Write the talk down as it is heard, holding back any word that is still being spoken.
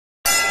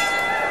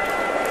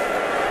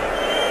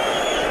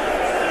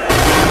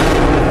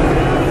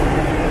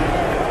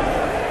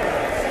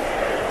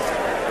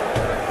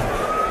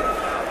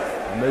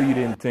you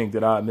didn't think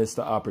that I missed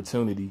the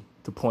opportunity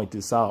to point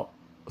this out.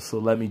 So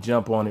let me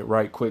jump on it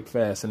right quick,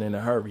 fast, and in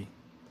a hurry.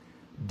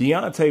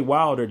 Deontay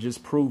Wilder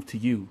just proved to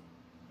you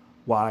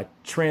why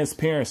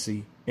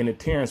transparency in the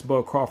Terrence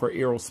Bud Crawford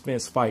Errol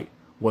Spence fight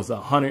was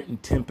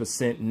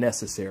 110%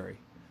 necessary.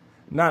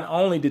 Not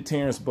only did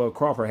Terrence Bud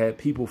Crawford have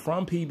people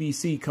from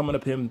PBC coming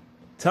up him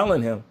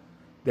telling him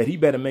that he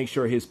better make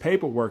sure his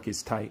paperwork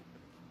is tight,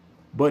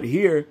 but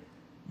here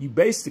you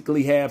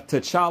basically have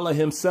T'Challa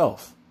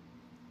himself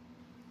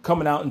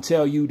coming out and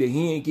tell you that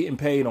he ain't getting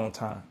paid on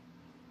time.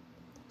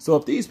 So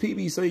if these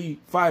PBC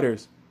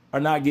fighters are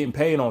not getting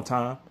paid on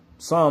time,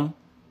 some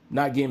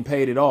not getting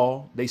paid at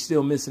all, they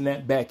still missing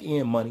that back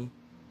end money,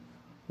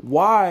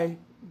 why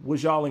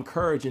was y'all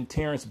encouraging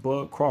Terrence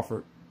Bud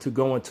Crawford to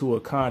go into a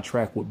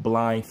contract with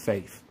blind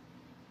faith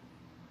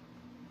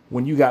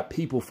when you got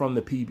people from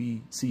the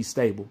PBC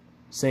stable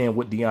saying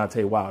what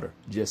Deontay Wilder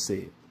just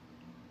said?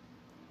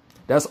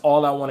 That's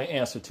all I want to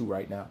answer to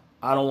right now.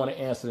 I don't want to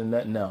answer to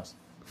nothing else.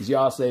 Because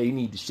y'all say he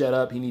need to shut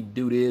up, he need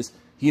to do this,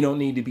 he don't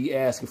need to be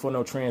asking for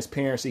no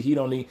transparency, he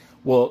don't need,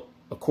 well,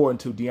 according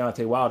to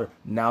Deontay Wilder,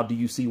 now do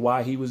you see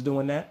why he was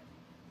doing that?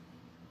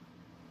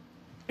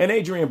 And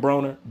Adrian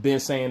Broner been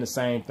saying the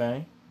same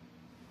thing.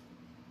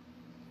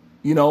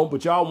 You know,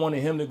 but y'all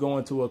wanted him to go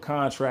into a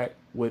contract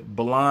with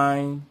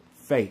blind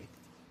faith.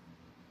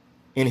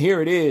 And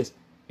here it is,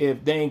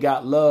 if they ain't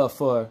got love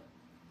for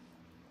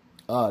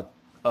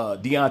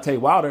Deontay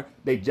Wilder,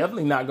 they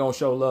definitely not going to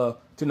show love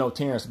to no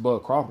Terrence Bud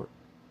Crawford.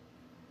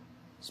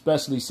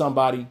 Especially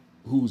somebody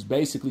who's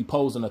basically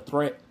posing a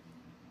threat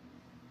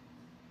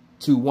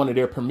to one of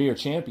their premier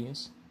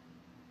champions.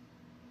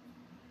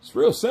 It's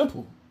real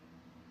simple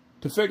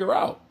to figure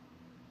out.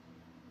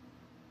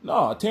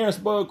 No, Terrence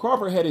Bud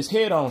Crawford had his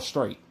head on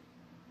straight.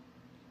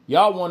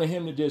 Y'all wanted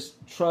him to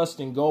just trust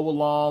and go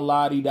along,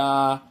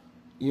 la-di-da.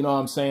 You know what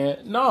I'm saying?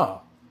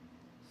 No.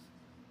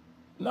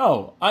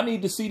 No, I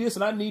need to see this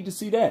and I need to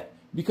see that.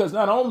 Because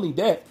not only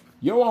that,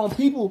 your own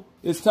people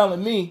is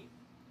telling me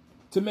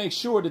to make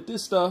sure that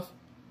this stuff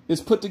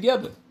is put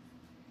together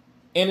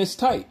and it's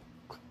tight.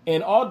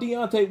 And all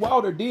Deontay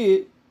Wilder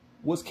did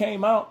was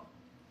came out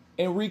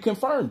and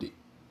reconfirmed it.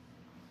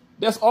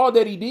 That's all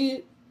that he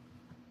did.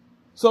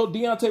 So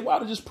Deontay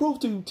Wilder just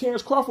proved to you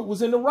Terrence Crawford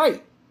was in the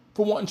right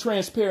for wanting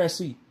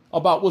transparency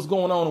about what's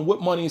going on and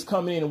what money is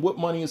coming in and what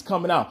money is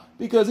coming out.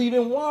 Because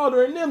even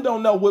Wilder and them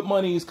don't know what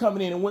money is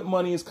coming in and what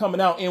money is coming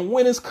out and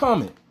when it's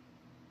coming.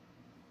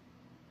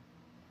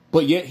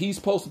 But yet he's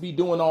supposed to be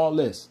doing all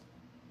this.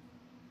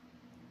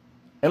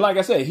 And like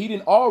I said, he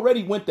didn't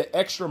already went the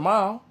extra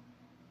mile.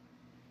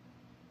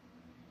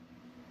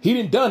 He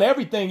didn't done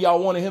everything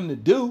y'all wanted him to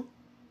do.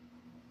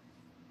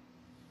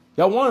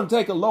 Y'all wanted him to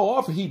take a low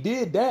offer. He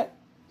did that.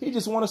 He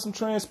just wanted some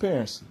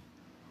transparency.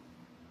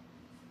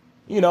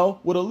 You know,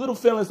 with a little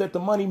feelings that the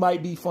money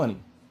might be funny.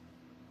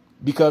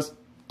 Because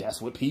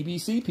that's what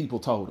PBC people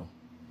told him.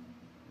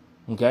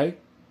 Okay?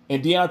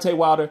 And Deontay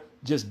Wilder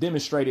just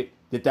demonstrated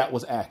that that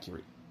was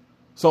accurate.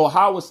 So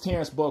how was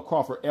Terrence Bud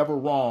Crawford ever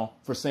wrong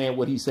for saying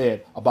what he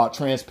said about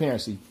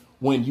transparency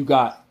when you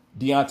got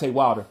Deontay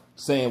Wilder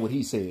saying what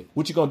he said?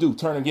 What you going to do?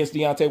 Turn against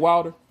Deontay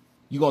Wilder?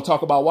 You going to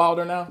talk about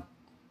Wilder now?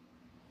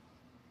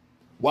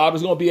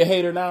 Wilder's going to be a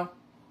hater now?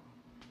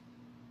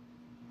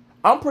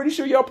 I'm pretty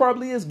sure y'all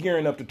probably is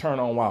gearing up to turn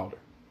on Wilder.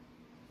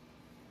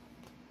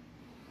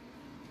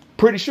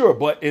 Pretty sure,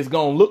 but it's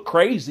going to look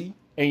crazy,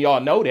 and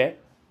y'all know that.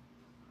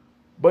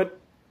 But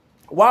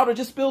Wilder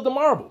just spilled the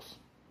marbles.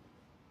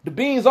 The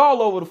beans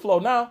all over the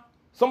floor now.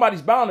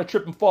 Somebody's bound to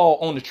trip and fall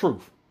on the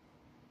truth.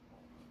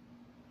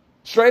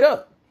 Straight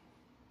up.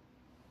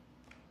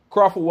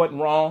 Crawford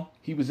wasn't wrong.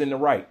 He was in the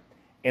right.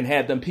 And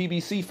had them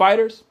PBC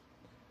fighters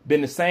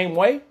been the same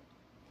way,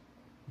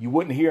 you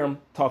wouldn't hear him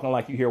talking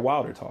like you hear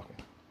Wilder talking.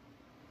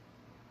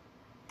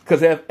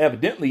 Because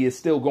evidently it's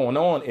still going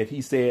on if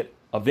he said,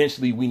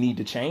 eventually we need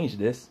to change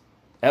this.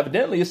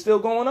 Evidently it's still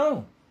going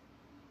on.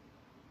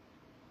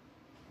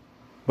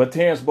 But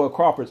Terrence Bud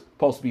Crawford's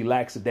supposed to be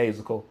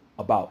lackadaisical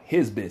about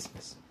his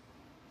business.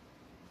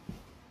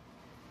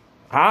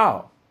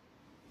 How?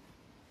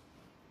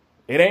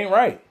 It ain't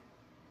right.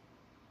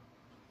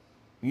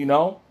 You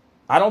know,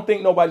 I don't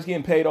think nobody's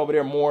getting paid over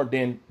there more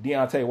than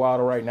Deontay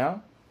Wilder right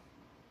now.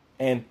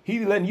 And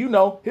he's letting you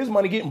know his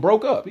money getting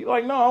broke up. He's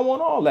like, no, I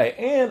want all that.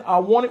 And I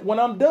want it when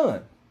I'm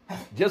done.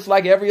 Just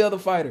like every other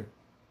fighter.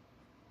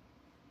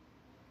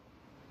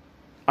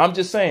 I'm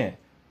just saying,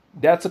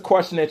 that's a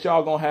question that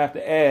y'all going to have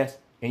to ask.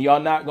 And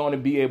y'all not going to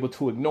be able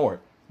to ignore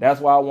it.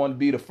 That's why I want to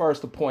be the first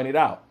to point it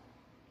out.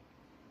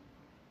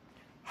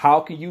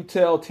 How can you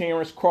tell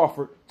Terrence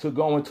Crawford to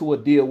go into a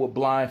deal with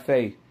blind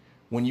faith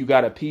when you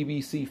got a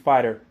PBC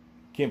fighter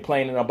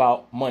complaining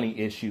about money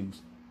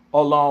issues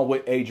along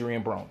with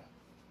Adrian Broner?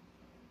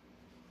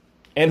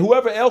 And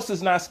whoever else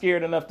is not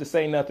scared enough to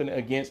say nothing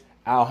against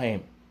Al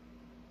Heyman.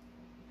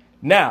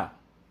 Now,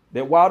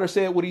 that Wilder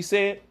said what he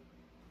said,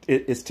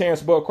 is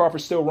Terrence Bud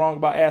Crawford still wrong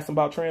about asking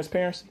about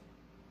transparency?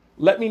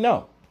 Let me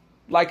know.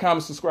 Like,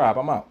 comment, subscribe.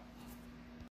 I'm out.